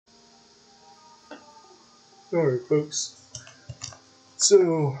Alright, folks.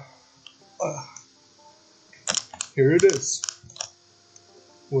 So, here it is.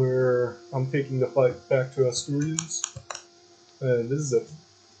 Where I'm taking the fight back to Asturians. And this is a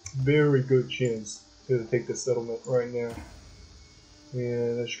very good chance to take the settlement right now.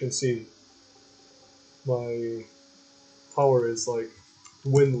 And as you can see, my power is like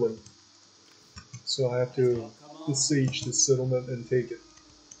dwindling. So I have to besiege this settlement and take it.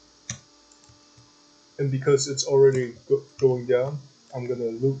 And because it's already going down, I'm gonna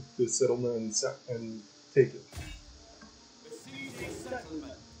loot this settlement and take it.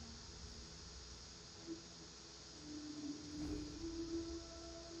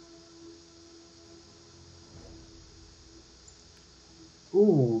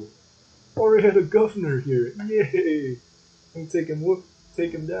 Ooh, already had a governor here. Yay! I'm take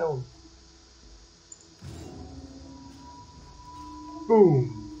him down.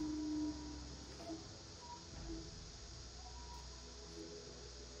 Boom!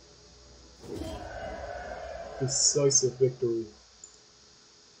 Decisive victory.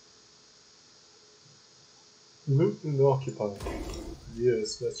 Loot and occupy.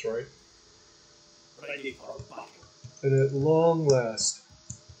 Yes, that's right. Ready for battle. And at long last,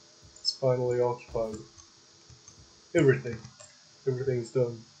 it's finally occupied. Everything. Everything's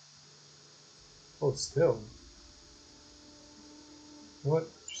done. Oh, still. What?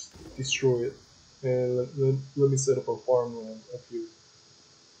 Just destroy it. And let me set up a farmland up here.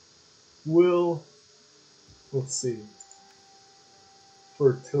 Well, let's see.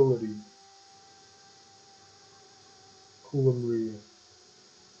 Fertility. Culinary.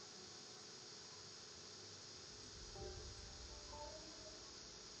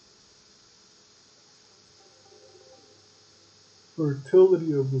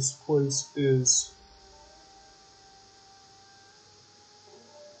 Fertility of this place is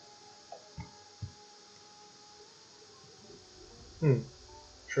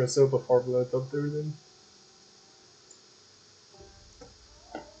should I set up a farmland up there then?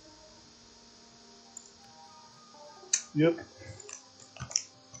 Yep.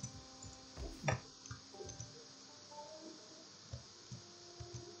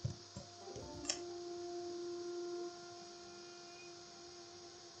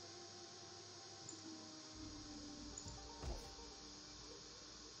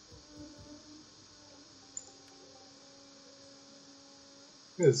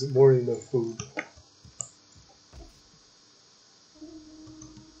 There's more than enough food.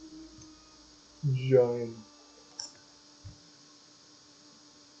 Giant.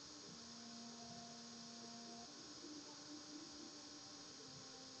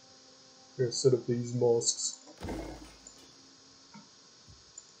 Here, set up these mosques.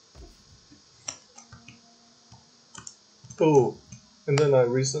 Oh, and then I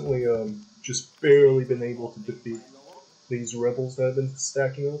recently just barely been able to defeat these rebels that have been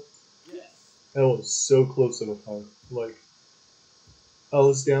stacking up. That was so close to the time. Like, I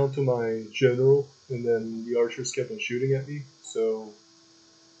was down to my general, and then the archers kept on shooting at me, so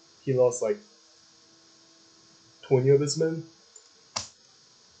he lost like 20 of his men,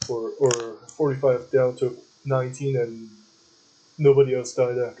 or 45 down to 19, and nobody else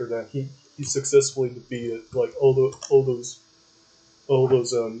died after that. He successfully defeated like all those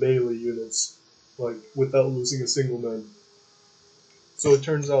melee units, like without losing a single man. So it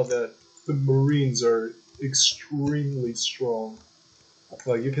turns out that the Marines are extremely strong.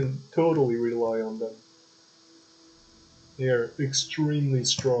 Like you can totally rely on them. They are extremely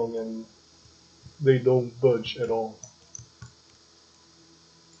strong and they don't budge at all.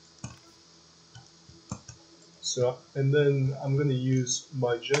 So, and then I'm gonna use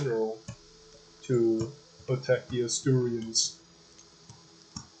my general to attack the Asturians.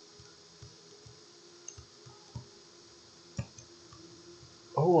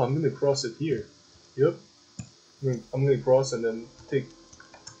 Oh, I'm gonna cross it here. Yep. I'm gonna cross and then take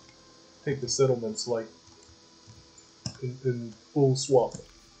the settlements like in full swap.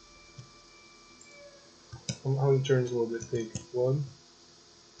 How many turns will it take? One?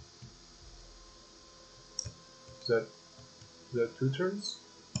 Is that 2 turns?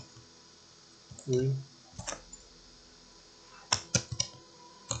 3?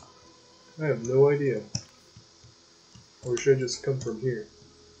 I have no idea. Or should I just come from here?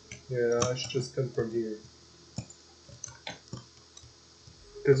 Yeah, I should just come from here.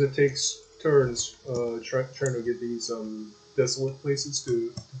 Because it takes turns trying to get these desolate places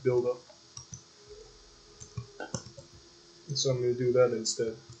to build up. So I'm going to do that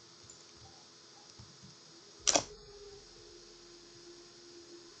instead.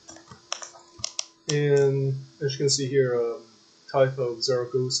 And as you can see here, Taifa of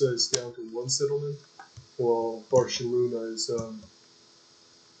Zaragoza is down to 1 settlement. Well, Barcelona is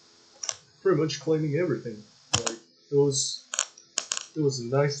pretty much claiming everything. Like it was it was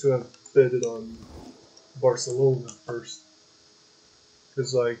nice to have betted on Barcelona first,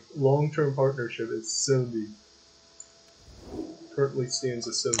 because like long-term partnership is 70. Currently stands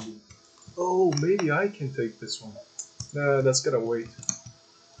at 70. Oh, maybe I can take this one. Nah, that's gotta wait.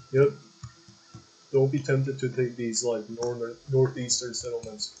 Yep. Don't be tempted to take these like northeastern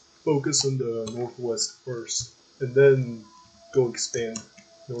settlements. Focus on the northwest first, and then go expand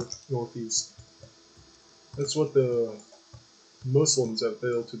northeast. That's what the Muslims have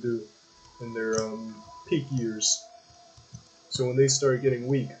failed to do in their peak years. So when they started getting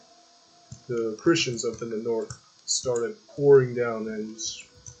weak, the Christians up in the north started pouring down and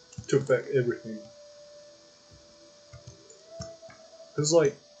took back everything. Because,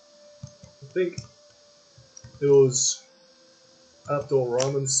 like, I think it was Abdul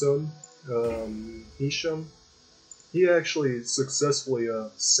Rahman's son, Hisham. He actually successfully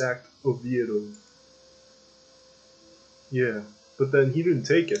sacked Oviedo. Yeah, but then he didn't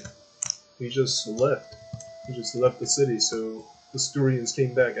take it. He just left. He just left the city, so the Asturians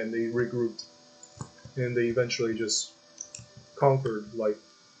came back and they regrouped. And they eventually just conquered, like,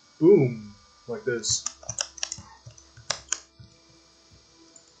 boom, like this.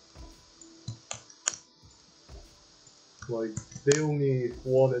 Like, they only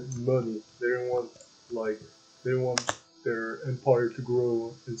wanted money. They didn't want, like, they didn't want their empire to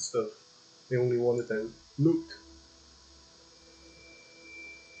grow and stuff. They only wanted that loot.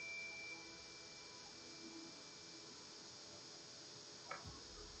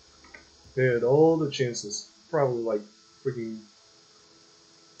 They had all the chances, probably like freaking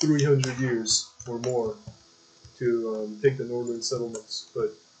 300 years or more, to take the northern settlements,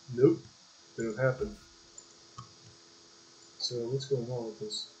 but nope, didn't happen. So what's going on with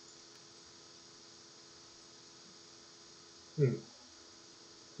this?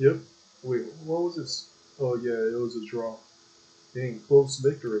 Yep. Wait, what was this? Oh yeah, it was a draw. Dang, close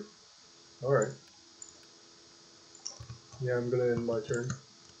victory. Alright. Yeah, I'm gonna end my turn.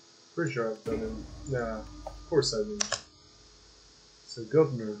 Pretty sure I've done it. Nah, of course I didn't. So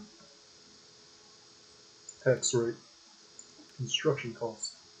governor. Tax rate. Construction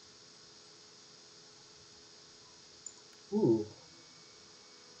cost. Ooh.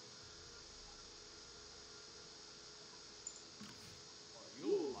 For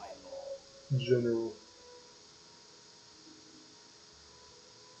you, my lord. General.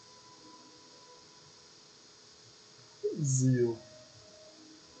 Zeal.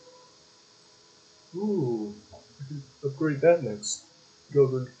 Ooh. I can upgrade that next.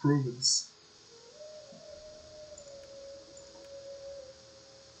 Governed province.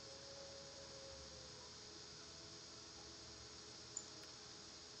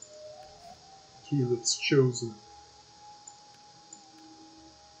 Caliph's chosen.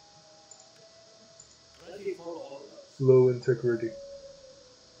 Ready for orders. Low integrity.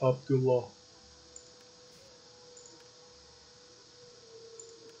 Abdullah.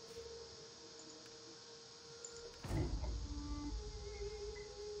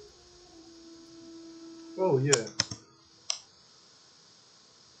 Oh yeah.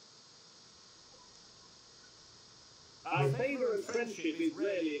 Our favor and friendship is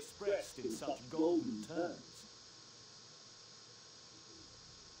rarely expressed in such golden terms.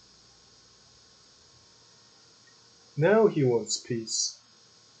 Now he wants peace.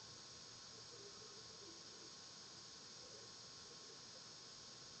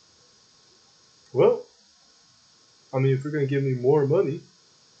 Well, I mean, if you're gonna give me more money,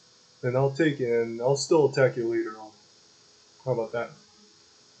 then I'll take it and I'll still attack you later on. How about that?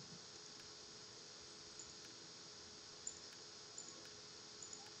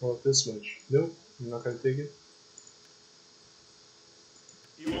 How about this much? Nope, I'm not gonna take it.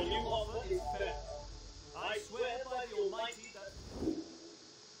 Your new offer is fair. I swear by the Almighty that...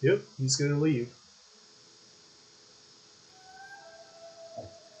 Yep, he's gonna leave.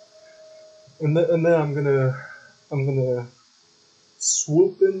 And then I'm gonna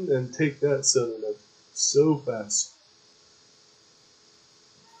swoop in and take that settlement so fast.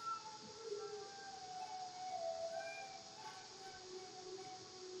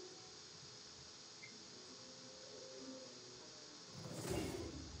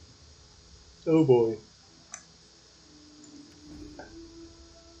 Oh boy.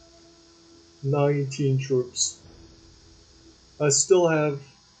 19 troops. I still have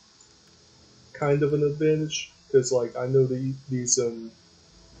kind of an advantage because like I know these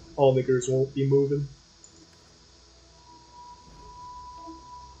all niggers won't be moving.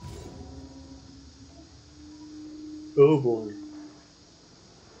 Oh boy.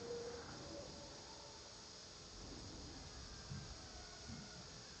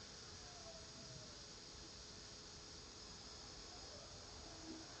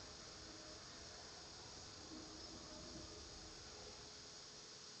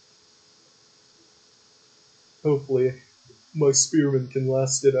 Hopefully, my spearman can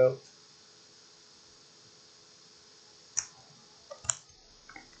last it out.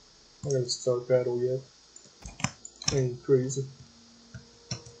 I'm gonna start battle yet. I ain't crazy.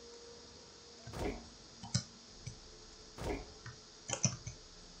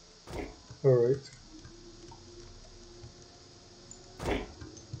 Alright.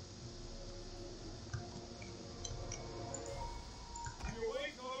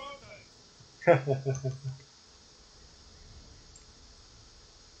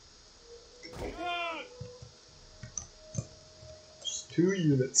 Just 2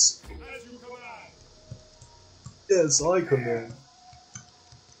 units. As you command. Yes, I command.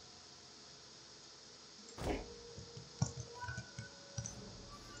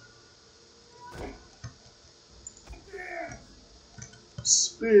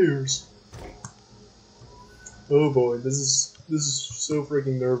 Spears. Oh boy, this is so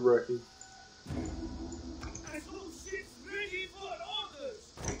freaking nerve-wracking. As those ships ready for orders,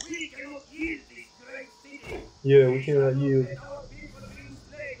 we cannot yield this great city. Yeah, we cannot yield. Let our people be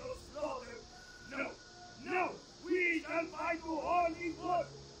slain or slaughtered. No, no, we shall fight to all these wars.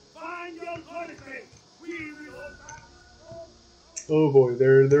 Find your punishment. We will hold back. Oh boy,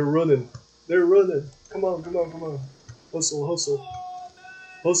 they're running. They're running. Come on, come on, come on. Hustle, hustle.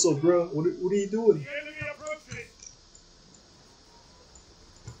 Hustle, bro. What are you doing? The enemy approaches.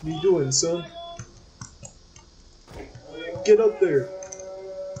 What are you doing, son? Get up there.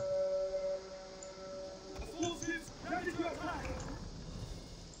 Forces ready to attack.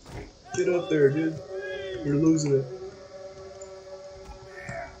 Get up there, dude. You're losing it.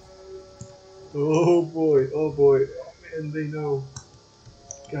 Oh boy, oh boy. Oh man, they know.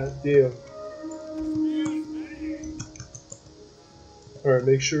 God damn. Alright,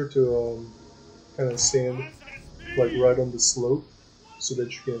 make sure to kind of stand like right on the slope so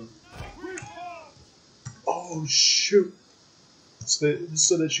that you can. Oh shoot! So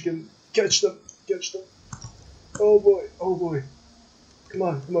that you can catch them. Catch them. Oh boy, oh boy. Come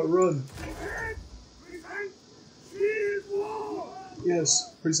on, run.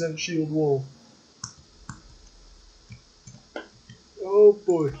 Yes, present shield wall. Oh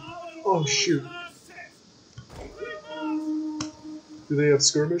boy. Oh shoot. Do they have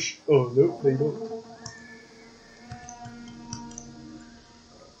skirmish? Oh, nope, they don't.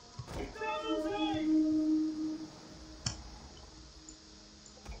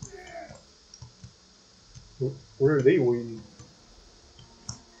 Where are they waiting?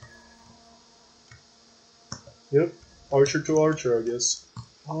 Yep, archer to archer, I guess.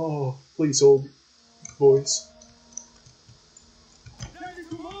 Oh, please hold, boys.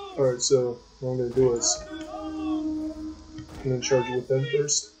 Alright, so what I'm gonna do is I'm gonna charge with them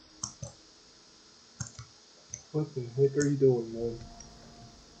first. What the heck are you doing, man?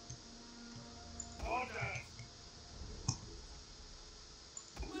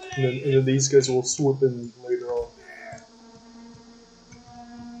 And then these guys will swoop in later on.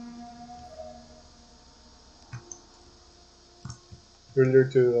 They're there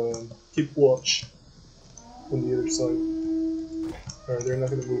to keep watch on the other side. Alright, they're not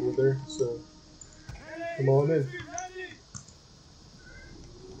gonna move over there, so come on in.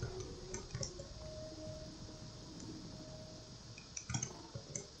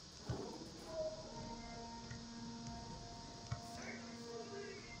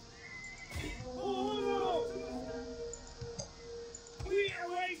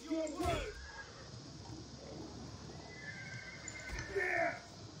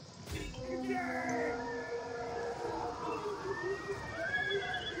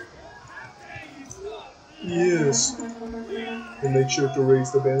 Yes. And make sure to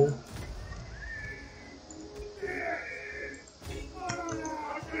raise the banner.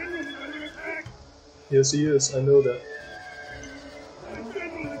 Yes, he is. I know that.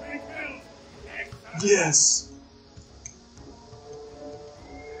 Yes!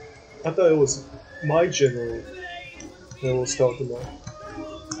 I thought it was my general that I was talking about.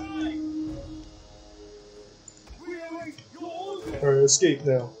 Alright, escape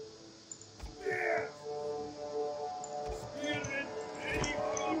now.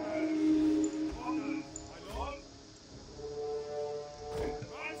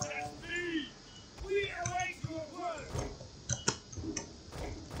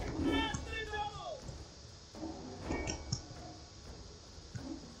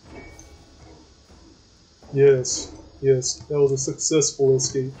 Yes, yes, that was a successful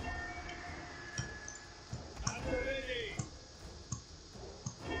escape.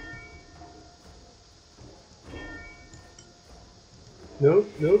 Nope,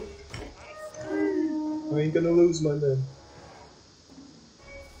 nope. I ain't gonna lose my men.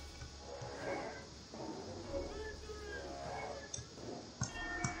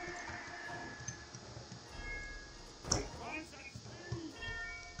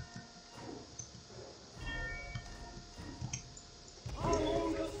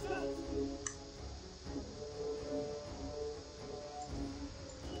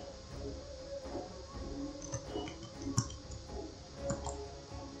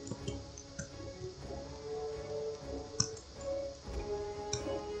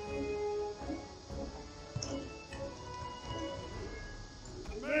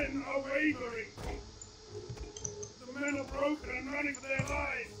 thievery. The men are broken and running for their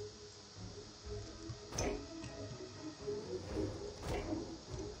lives.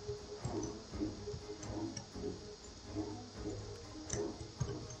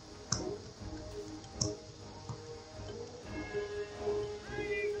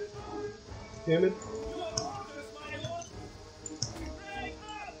 Damn it. Your orders, my lord. Break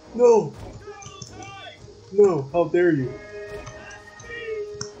up. No! Double time. No! How dare you!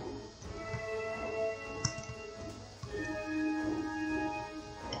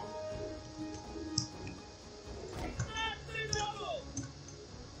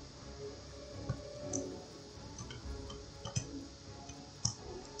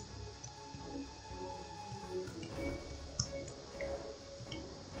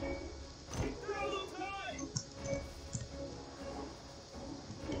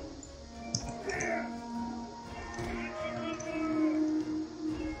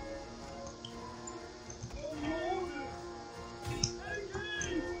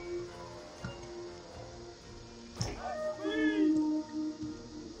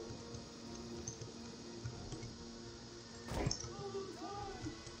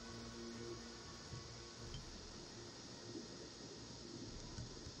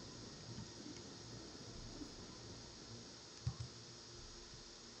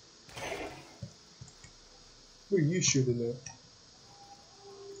 Who are you shooting at?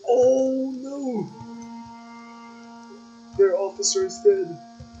 Oh no! Their officer is dead.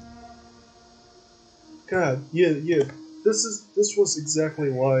 God, yeah. This was exactly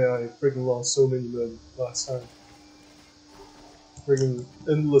why I friggin' lost so many men last time. Friggin'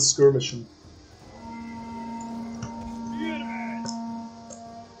 endless skirmishing.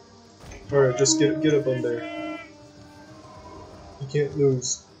 Alright, just get up on there. You can't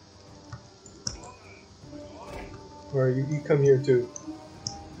lose. Alright, you come here too.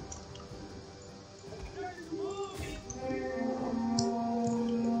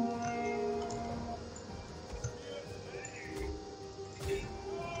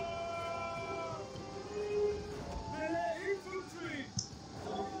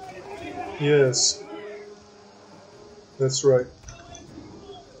 Yes. That's right.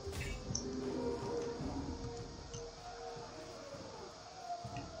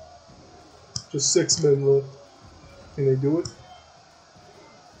 Just 6 men left. Can they do it?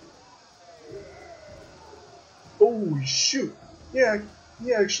 Oh shoot! Yeah,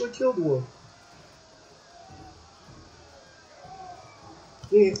 he actually killed one.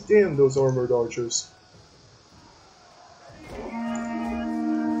 Damn those armored archers.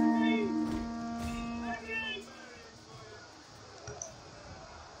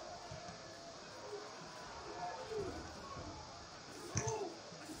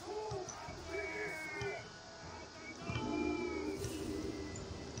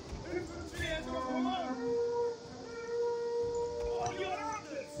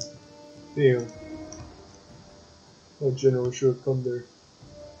 Damn. That general should have come there.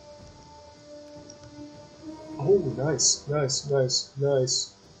 Oh, nice. Enemy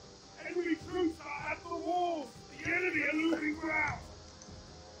troops are at the walls. The enemy are losing ground.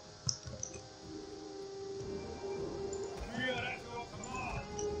 We are at your command.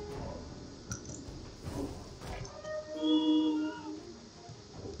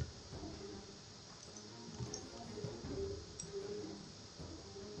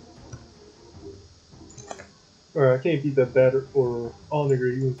 Alright, I can't beat that batter or honor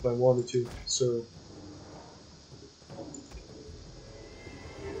even if I wanted to, so.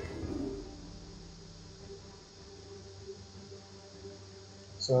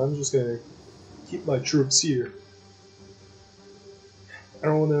 So I'm just gonna keep my troops here. I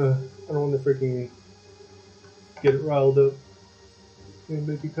don't wanna freaking get it riled up and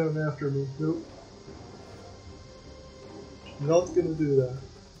maybe come after me. Nope. Not gonna do that.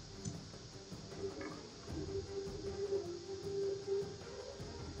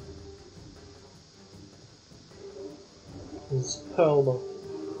 It's Palma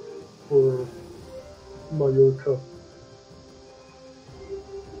or Mallorca.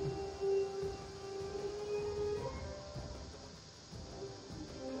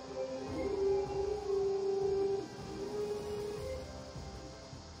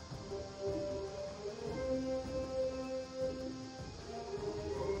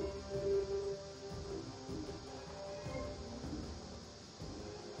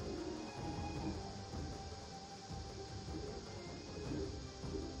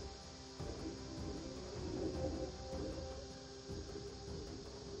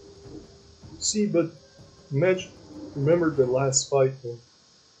 See, but remember the last fight though.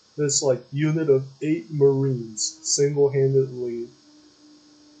 This like unit of 8 Marines single-handedly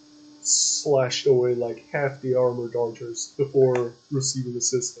slashed away like half the armored archers before receiving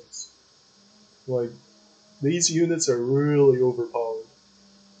assistance. Like, these units are really overpowered.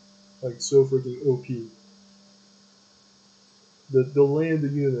 Like, so freaking OP. The land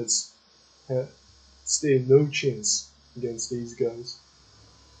units stand no chance against these guys.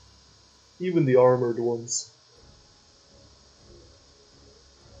 Even the armored ones.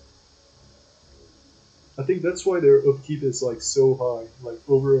 I think that's why their upkeep is like so high, like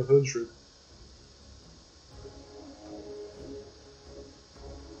over 100.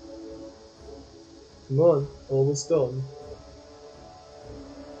 Come on, almost done.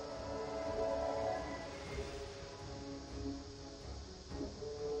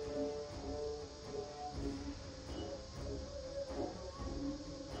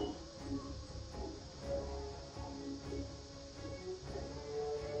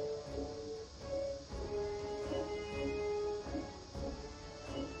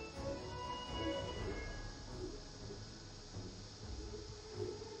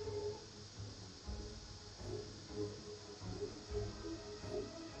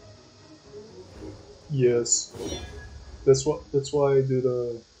 Yes, that's why I do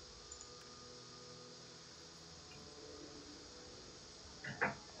the.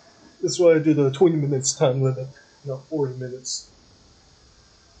 That's why I do the 20 minutes time limit, not 40 minutes.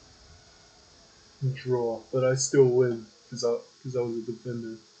 Draw, but I still win because I was a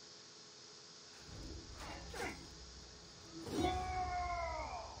defender.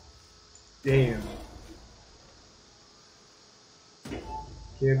 Damn.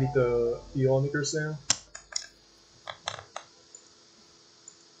 Can I beat the Eonicers now?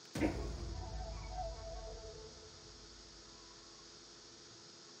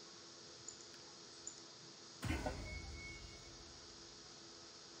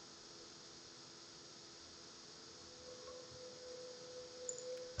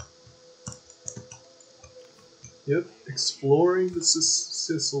 Yep, exploring the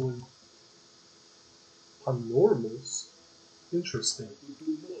Sicily. Panormals? Interesting.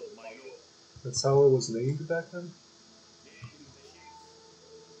 That's how it was named back then?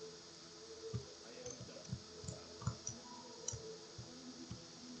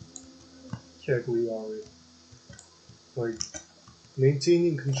 Cagliari. Like,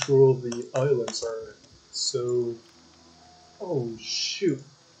 maintaining control of the islands are so... Oh, shoot.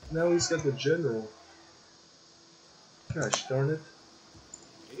 Now he's got the general. Gosh darn it.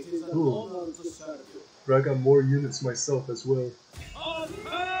 Ooh. But I got more units myself as well.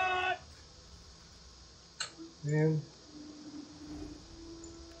 Man.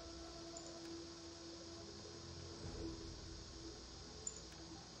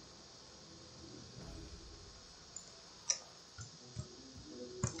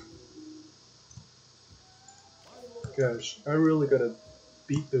 Gosh, I really gotta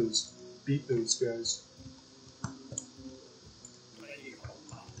beat those guys.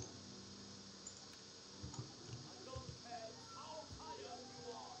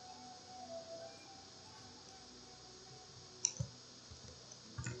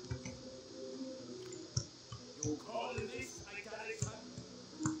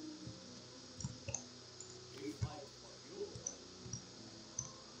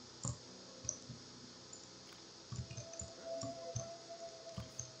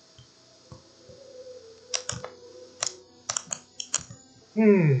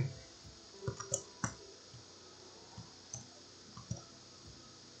 Hmm.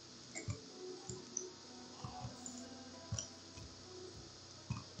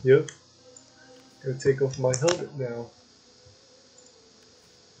 Yep. Gotta take off my helmet now.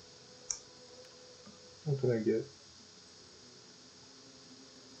 What can I get?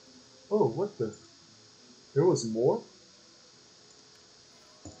 Oh, what the? There was more?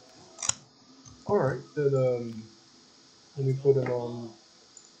 Alright, then, let me put it on.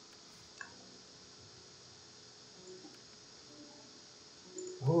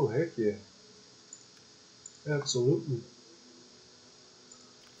 Oh, heck yeah. Absolutely.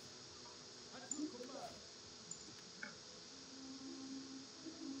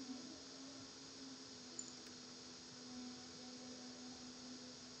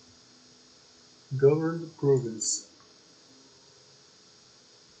 Govern the province.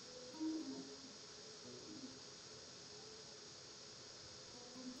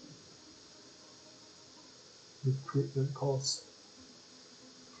 Recruitment cost.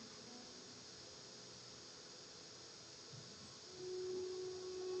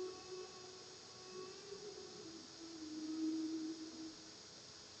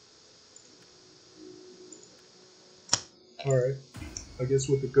 Alright. I guess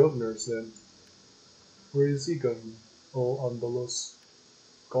with the governors then. Where is he governing? Oh, Al-Andalus.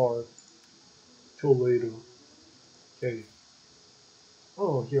 Guard. Toledo. Okay.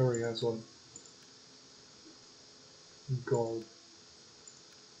 Oh, he already has one. Guard.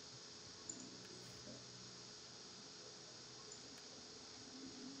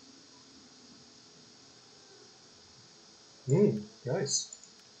 Nice.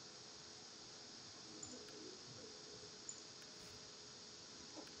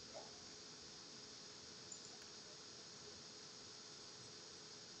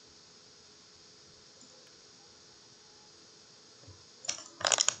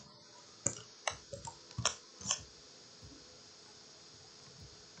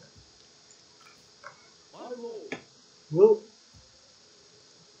 My lord, Well,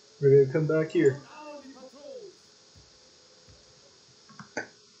 we're gonna come back here. now the patrols.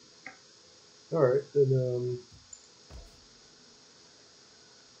 Alright, then,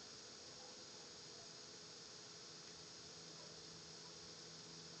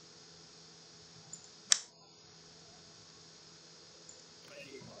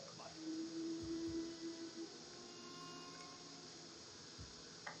 Ready for battle.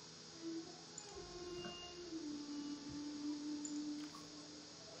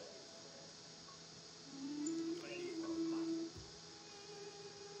 Ready for battle.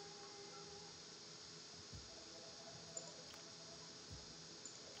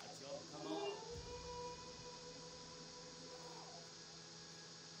 At your command.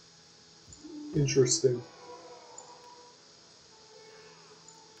 interesting.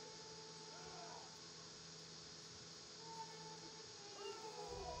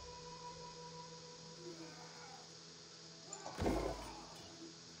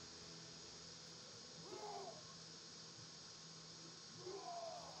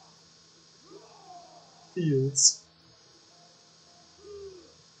 Fields.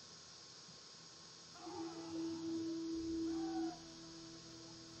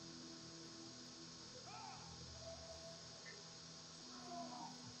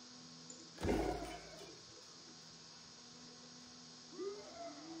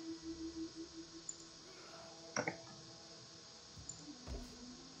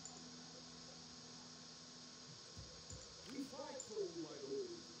 We fight for you, my lord.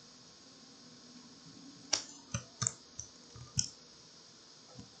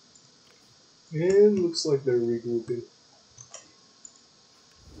 And looks like they're regrouping.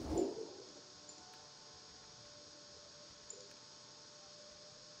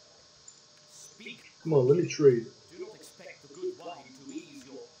 Speak. Come on, let me trade. Do not expect the good wine to ease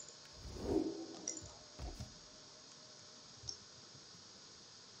your.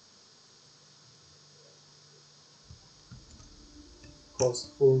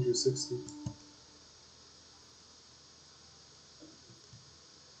 Cost 460.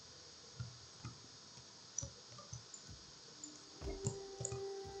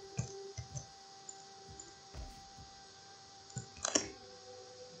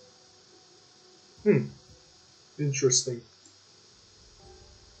 Interesting.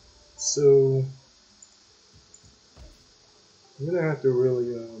 So, I'm gonna have to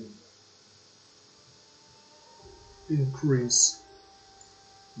really increase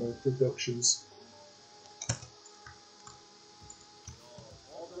my productions.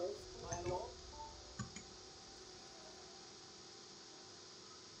 Your orders, my lord.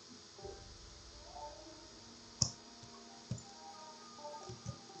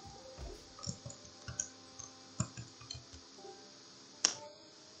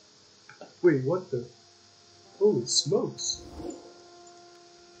 Wait, what the? Holy smokes!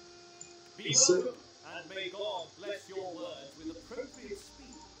 Be welcome, and may God bless your words with appropriate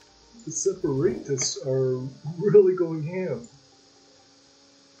speed. The separatists are really going ham.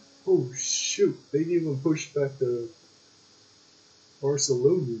 Oh shoot, they even pushed back the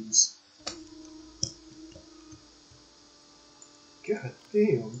Barcelonians. God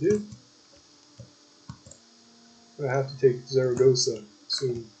damn, dude. I have to take Zaragoza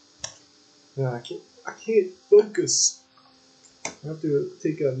soon. Nah, I can't focus. I have to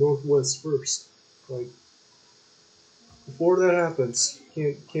take Northwest first. Like, before that happens,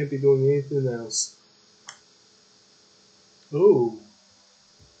 can't be doing anything else. Oh,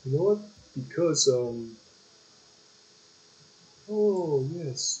 you know what? Because oh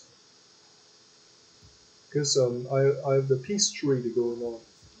yes, because I have the peace treaty going on.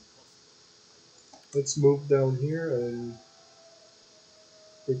 Let's move down here and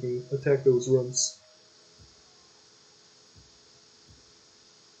freaking attack those runs.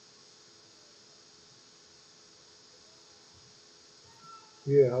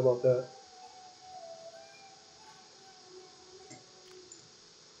 Yeah, how about that?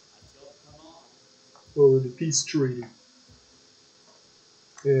 At your command. Or the peace treaty.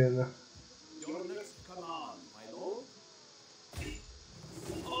 And Your next command, my lord.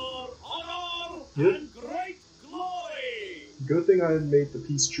 For honor yep, and great glory! good thing I had made the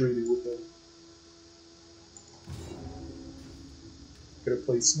peace treaty with them. Gotta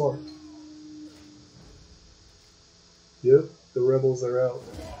play smart. Yep, the rebels are out.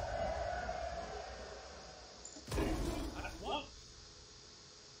 At once!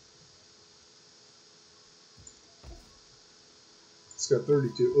 It's got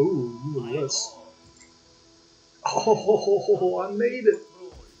 32. Oh, even My less. lord! Oh, I made it!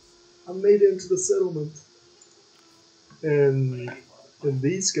 Patrols. I made it into the settlement. And, Ready for the fight. and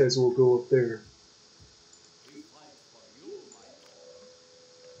these guys will go up there. We fight for you, my lord.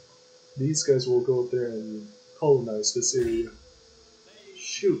 These guys will go up there and colonize this area. They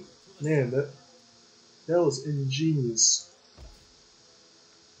Shoot, to the man, that was ingenious.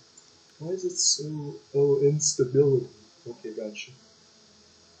 Why is it so... Oh, instability. Okay, gotcha.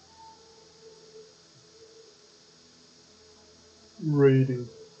 Rating.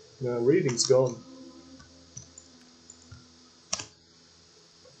 Nah, rating's gone.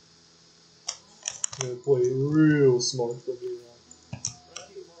 I'm gonna play real smart from here on.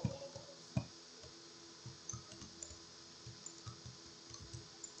 ready for orders.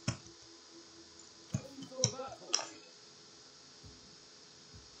 Ready for battle.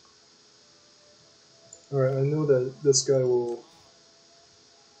 Alright, I know that this guy will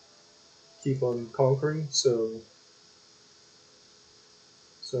keep on conquering, so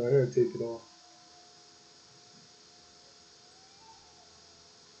I'm gonna take it off.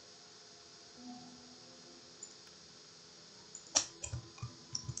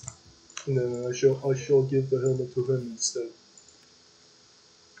 And then I shall give the helmet to him instead.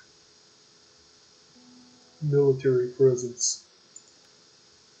 Military presence.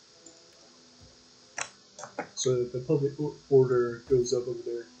 So that the public order goes up over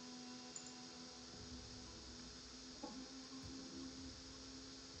there.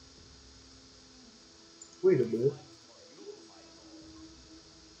 Wait a minute. Fight for you, my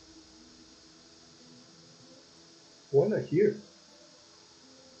lord. Why not here?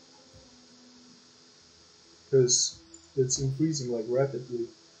 Because it's increasing like rapidly.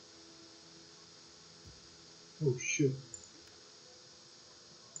 Oh shit.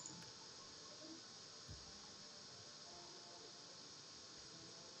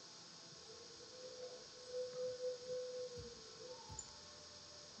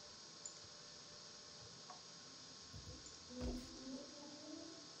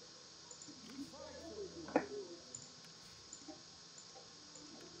 We fight for you, my lord.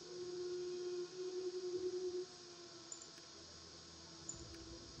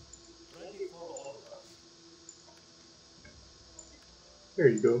 Ready for orders. There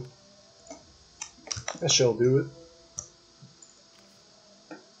you go. That shall do it.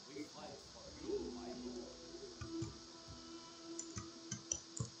 We fight for you, my lord.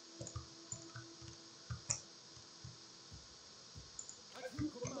 At your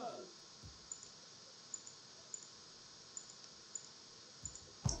command.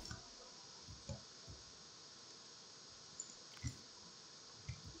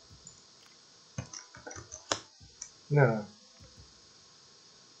 Nah,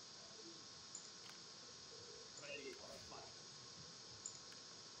 Ready for battle.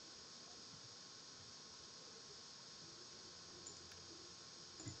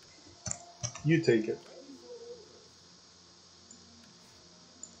 you take it. Ready for orders.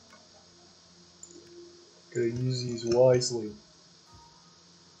 Gotta use these wisely.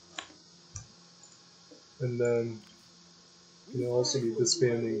 And then We you know, also fight be for you, my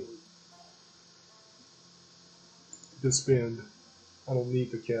disbanding. lord. Disband. I don't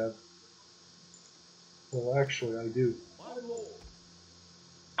need the cab. Well, actually, I do. My lord.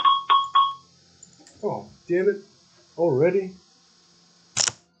 Oh, damn it. Already?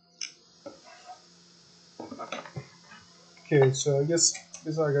 Okay, so I guess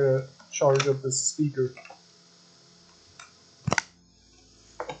I gotta charge up this speaker.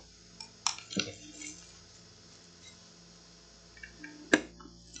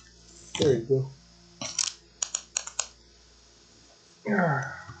 There you go.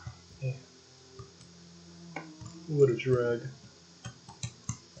 Ah, yeah. What a drag.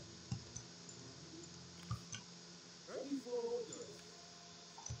 Ready for orders.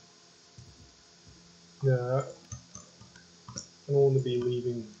 Nah, I don't want to be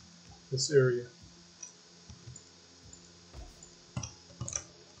leaving this area.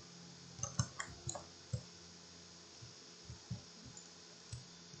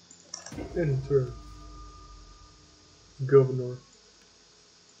 Enter. Governor.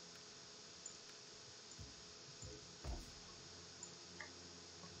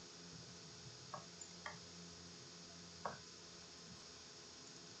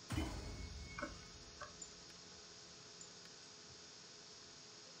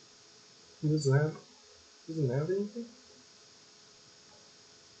 He doesn't have anything?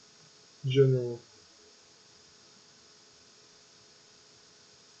 General.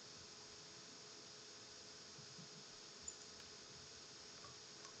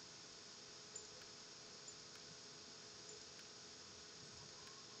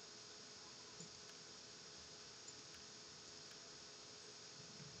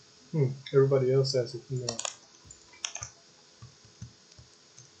 Everybody else has it now.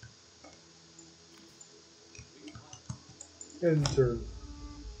 Enter.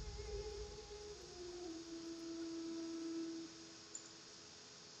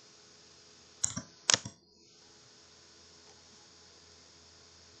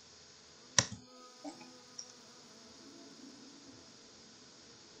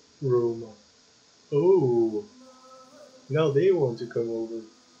 Roma. Oh, now they want to come over.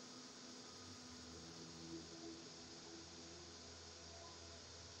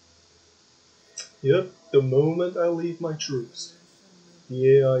 Yep, the moment I leave my troops,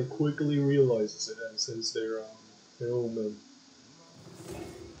 the AI quickly realizes it and sends their own men.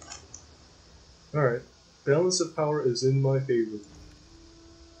 Alright, balance of power is in my favor.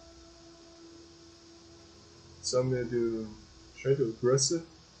 So I'm gonna try to aggressive.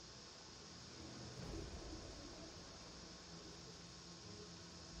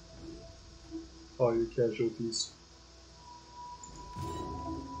 Fire casualties.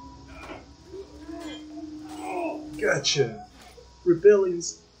 Gotcha!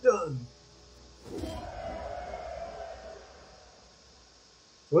 Rebellion's done!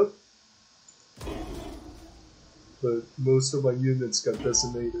 What? But most of my units got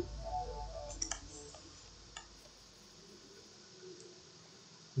decimated.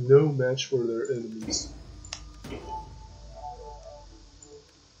 No match for their enemies.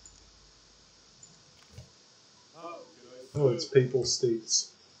 Oh, it's Papal States.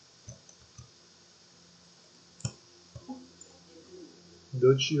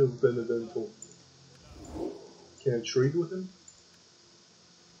 Duchy of Benevento. Can I trade with him?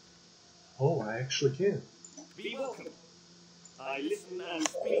 Oh, I actually can. Be welcome. I listen and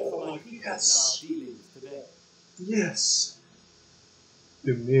speak for my people Yes. in our dealings today. Yes!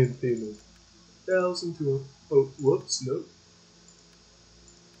 Demand payment. 1,000 to... Oh, whoops, nope.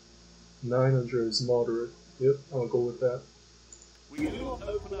 900 is moderate. Yep, I'll go with that. We do not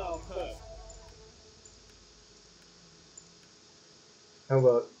open our purse. How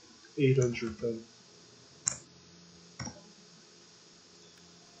about 800 then?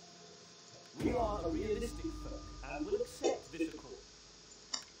 We are a realistic folk and will accept this accord.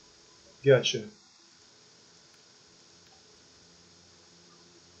 Gotcha.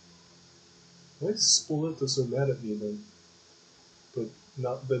 Why is Spoleto so mad at me then? But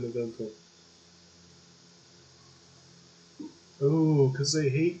not Benevento. Oh, because they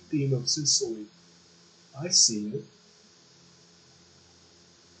hate Theme of Sicily. I see it.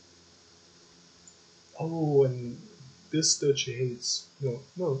 Oh, and this duchy hates...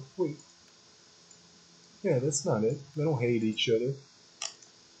 No, wait. Yeah, that's not it. They don't hate each other.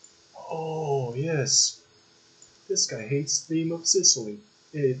 Oh, yes. This guy hates Theme of Sicily.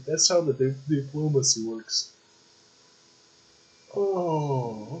 Hey, that's how the diplomacy works.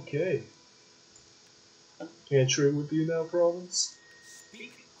 Oh, okay. Can I trade with you now, province?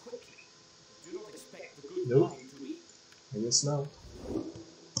 Speak quickly. Do not expect the good Nope. wine to eat. I guess not.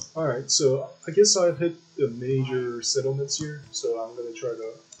 Alright, so I guess I've hit the major settlements here, so I'm gonna try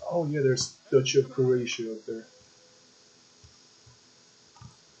to... Oh yeah, there's Duchy of Croatia up there.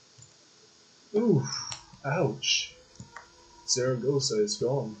 Oof, ouch. Zaragoza is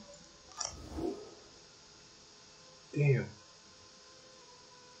gone. Damn.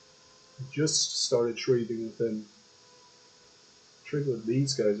 I just started trading with them. Trading with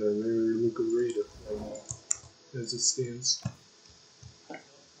these guys are very lucrative right now, as it stands.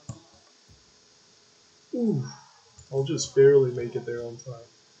 Oof, I'll just barely make it there on time.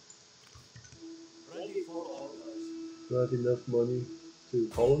 Ready for orders. Not enough money to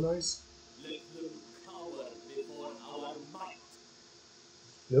colonize? Let them cower before our might.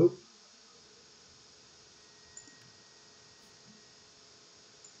 Nope.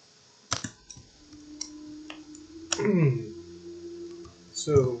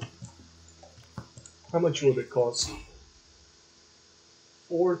 So, how much would it cost?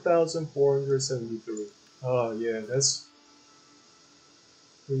 4,473. Ah, yeah, that's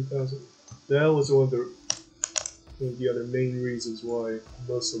 3,000. That was one of the other main reasons why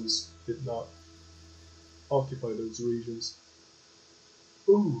Muslims did not occupy those regions.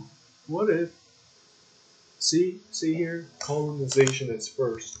 Ooh, what if? See here, colonization is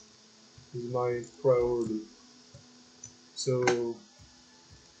first. Is my priority. So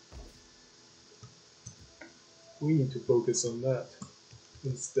We need to focus on that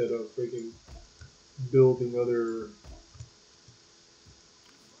instead of freaking building other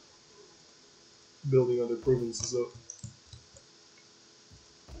provinces up.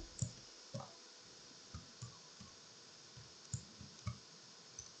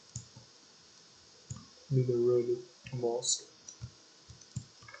 Minaret Mosque.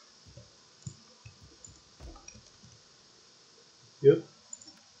 Yep.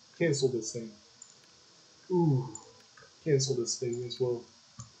 Cancel this thing. Ooh. Cancel this thing as well.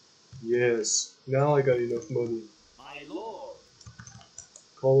 Yes. Now I got enough money. My lord,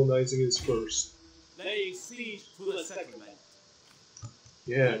 Colonizing is first. laying siege to the settlement.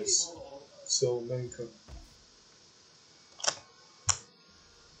 Yes. Salamanca.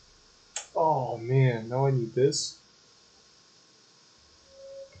 Oh man, now I need this.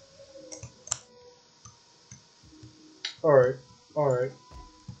 Alright, alright.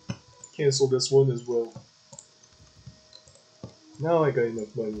 Cancel this one as well. Now I got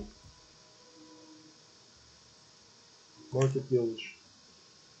enough money. Market village.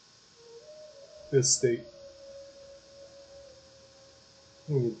 Estate.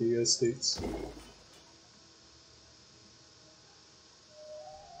 Let me get the estates.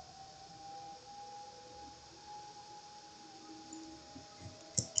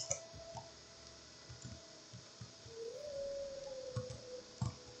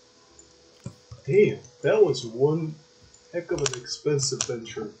 Damn, that was one heck of an expensive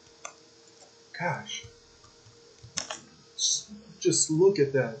venture. Gosh. Just look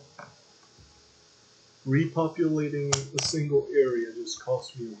at that. Repopulating a single area just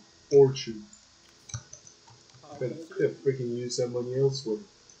cost me a fortune. Could have freaking used that money elsewhere.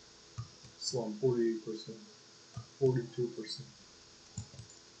 Slum 48%, 42%.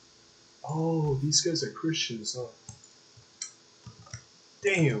 Oh, these guys are Christians, huh?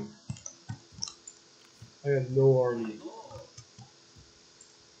 Damn! I had no army.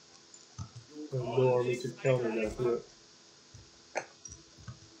 I had no army to counter that threat.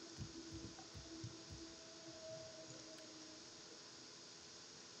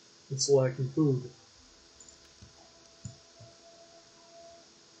 It's lacking food.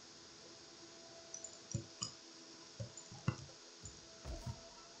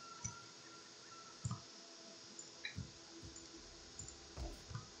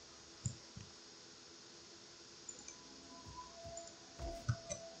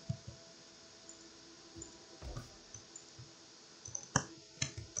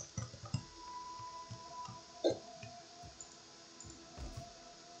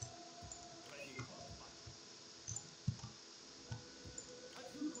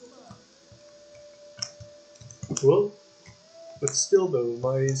 Well, but still though,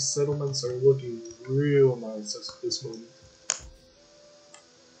 my settlements are looking real nice at this moment.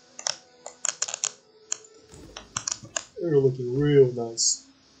 They're looking real nice.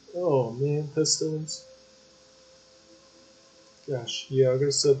 Oh man, pestilence. Gosh, yeah, I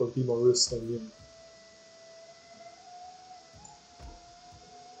gotta set up a Vimarist on you.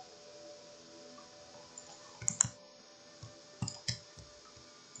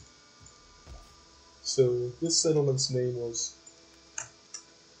 So this settlement's name was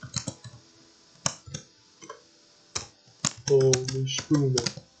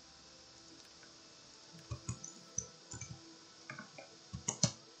Mishpuna.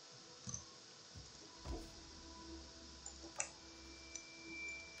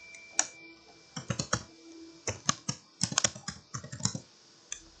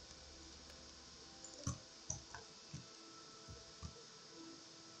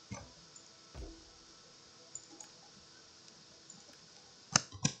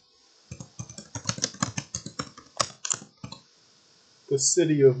 The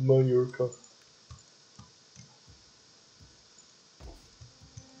city of Mallorca.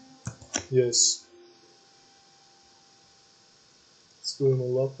 Yes. It's doing a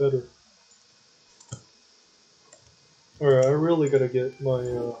lot better. Alright, I really gotta get my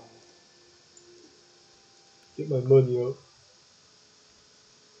money up.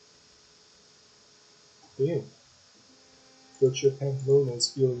 Damn. Duchy of Pamplona is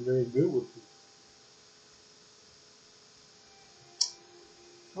feeling very good with me.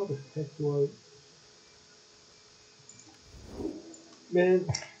 How the heck do I... Man,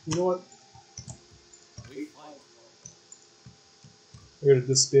 you know what? I gotta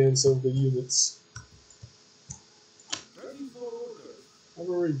disband some of the units. I've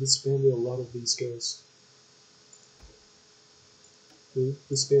already disbanded a lot of these guys. Okay,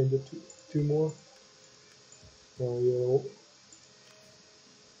 disbanded two more. Oh yeah.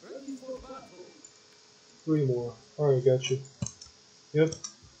 3 more. Alright, got you. Yep.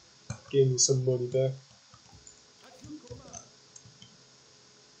 Gave me some money back.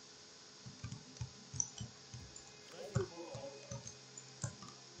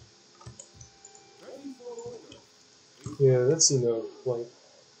 that's enough. Like,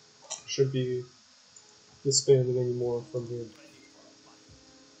 should be disbanded anymore from here.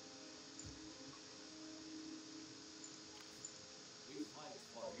 We fight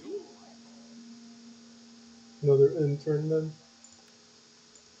for you, my lord. Another intern then?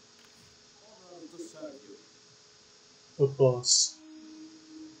 Honored to serve you. A boss.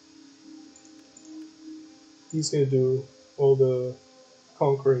 He's gonna do all the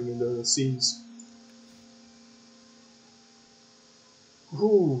conquering in the seas.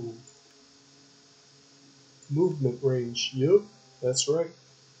 Ooh. Movement range. Yup, that's right.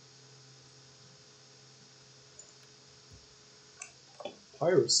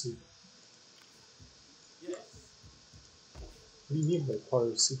 Piracy. Yes. What do you mean by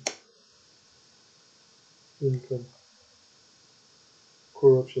piracy? Income.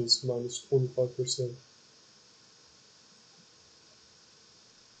 Corruption's minus 25%.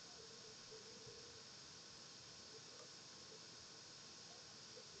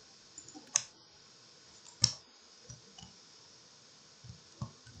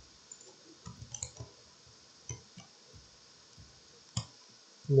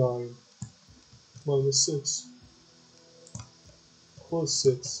 Nine. Minus 6. Plus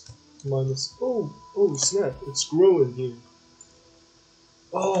 6. Minus. Oh, snap. It's growing here.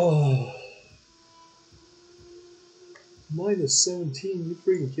 Oh. Minus 17. You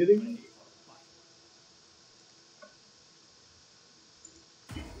freaking kidding me?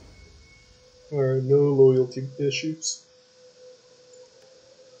 Ready for battle. Alright, no loyalty issues.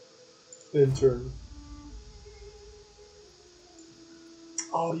 Intern.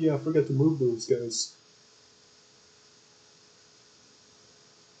 Oh yeah, I forgot to move those guys.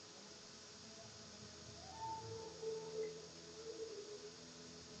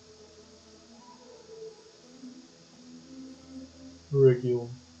 Regular.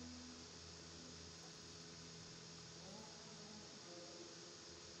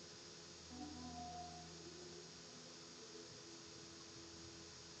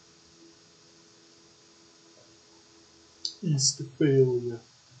 East failure.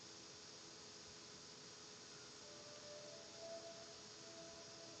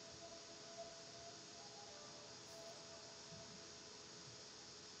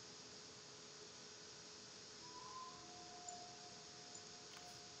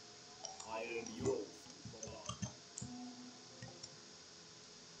 I am yours to command.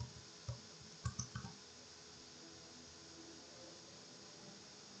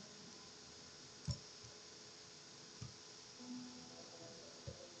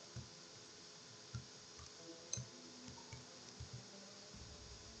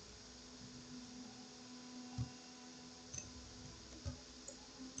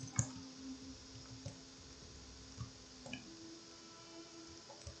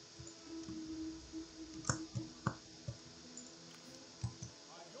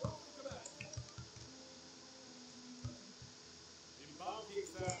 I'm yours to command. Embarking,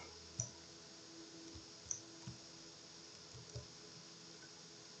 sir.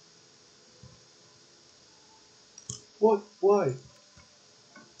 What? Why?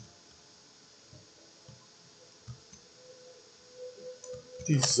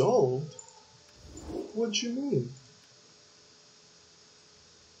 Dissolved? What you mean?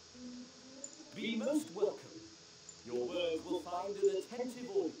 Be most welcome. Your words will find an attentive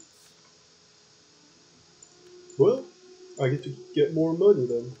audience. Well, I get to get more money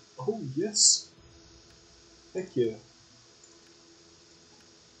then. Oh yes. Heck yeah.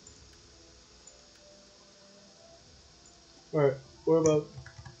 Alright, what about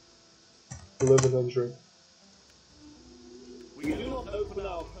 1100? We do not open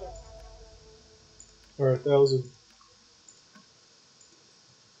our... Alright, 1000.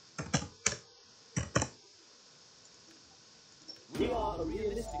 We are a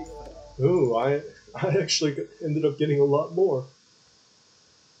realistic firm. Oh, I actually ended up getting a lot more.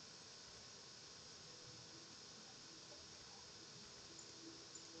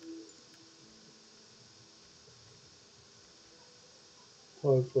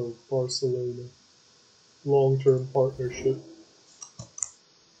 Time for Barcelona. Long-term partnership.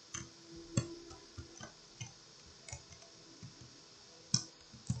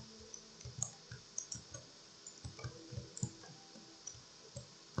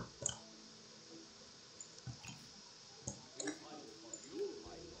 We fight for you,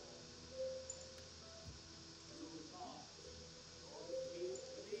 my lord. Sultan, your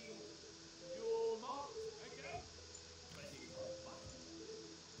sweet lead. You'll not again. Ready for battle.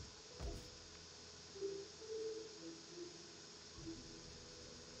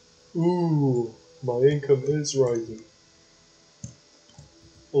 Ooh, my income is rising.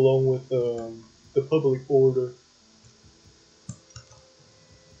 Along with the public order.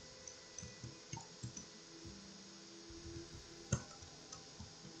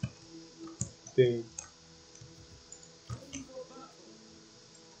 Dang.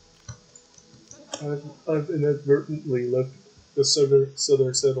 I've inadvertently left the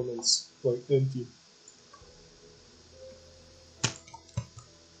southern settlements like empty.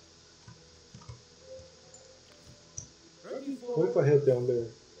 Ready What if for I head down there?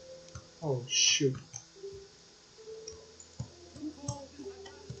 Oh shoot.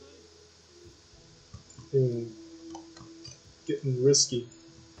 Dang. Getting risky.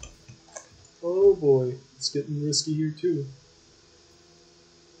 Oh boy, it's getting risky here too.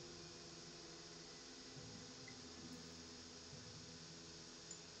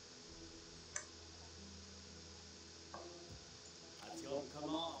 At your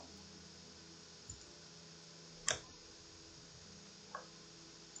command.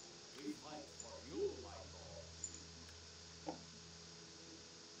 We fight for you, my lord.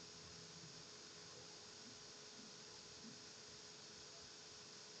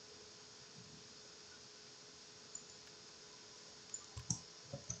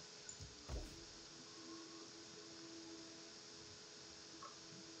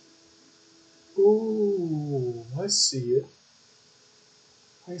 Ooh, I see it.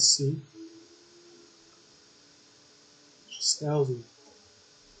 I see. Just thousand.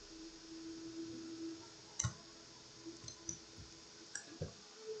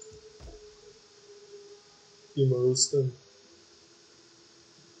 Immersed them.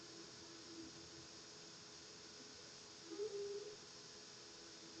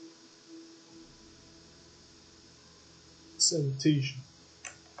 Sanitation.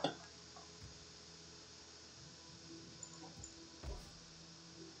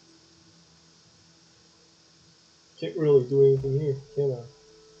 Can't really do anything here, can I?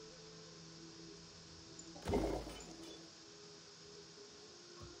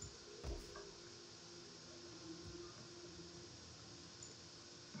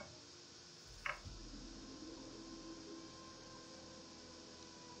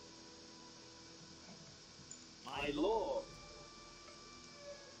 My lord.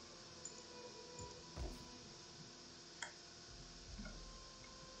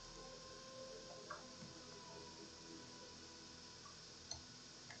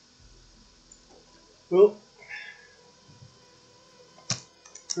 Well,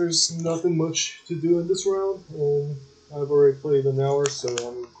 there's nothing much to do in this round, and I've already played an hour, so I'm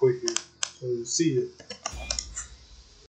gonna quit here. So see you.